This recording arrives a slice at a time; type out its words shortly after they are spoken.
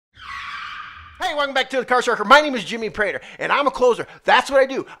Hey, welcome back to the Car Sharker. My name is Jimmy Prater, and I'm a closer. That's what I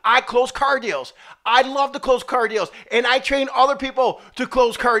do. I close car deals. I love to close car deals, and I train other people to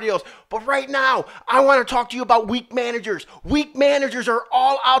close car deals. But right now, I want to talk to you about weak managers. Weak managers are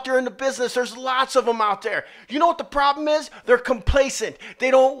all out there in the business. There's lots of them out there. You know what the problem is? They're complacent. They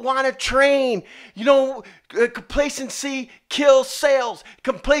don't want to train. You know, complacency kills sales.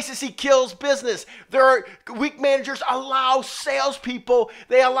 Complacency kills business. There are weak managers allow salespeople.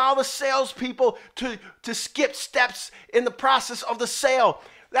 They allow the salespeople to skip steps in the process of the sale.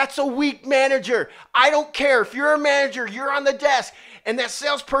 That's a weak manager. I don't care if you're a manager, you're on the desk, and that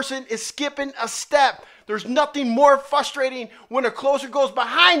salesperson is skipping a step. There's nothing more frustrating when a closer goes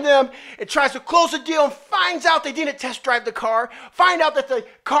behind them and tries to close a deal and finds out they didn't test drive the car, find out that the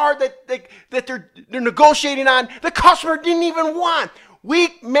car that they're negotiating on, the customer didn't even want.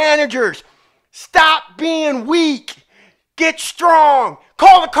 Weak managers, stop being weak. Get strong.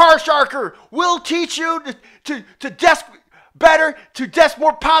 Call the Car Sharker. We'll teach you to desk better, to desk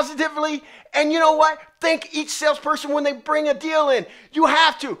more positively. And you know what? Thank each salesperson when they bring a deal in. You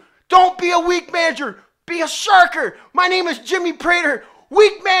have to. Don't be a weak manager. Be a sharker. My name is Jimmy Prater.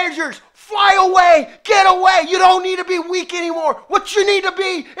 Weak managers, fly away. Get away. You don't need to be weak anymore. What you need to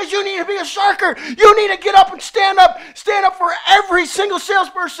be is you need to be a sharker. You need to get up and stand up. Stand up for every single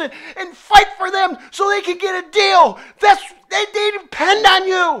salesperson and fight for them so they can get a deal. They depend on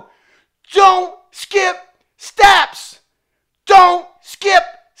you. Don't skip steps. Don't skip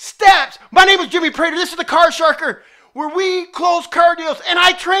steps. My name is Jimmy Prater. This is the Car Sharker, where we close car deals, and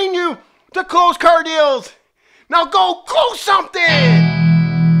I train you to close car deals. Now go close something.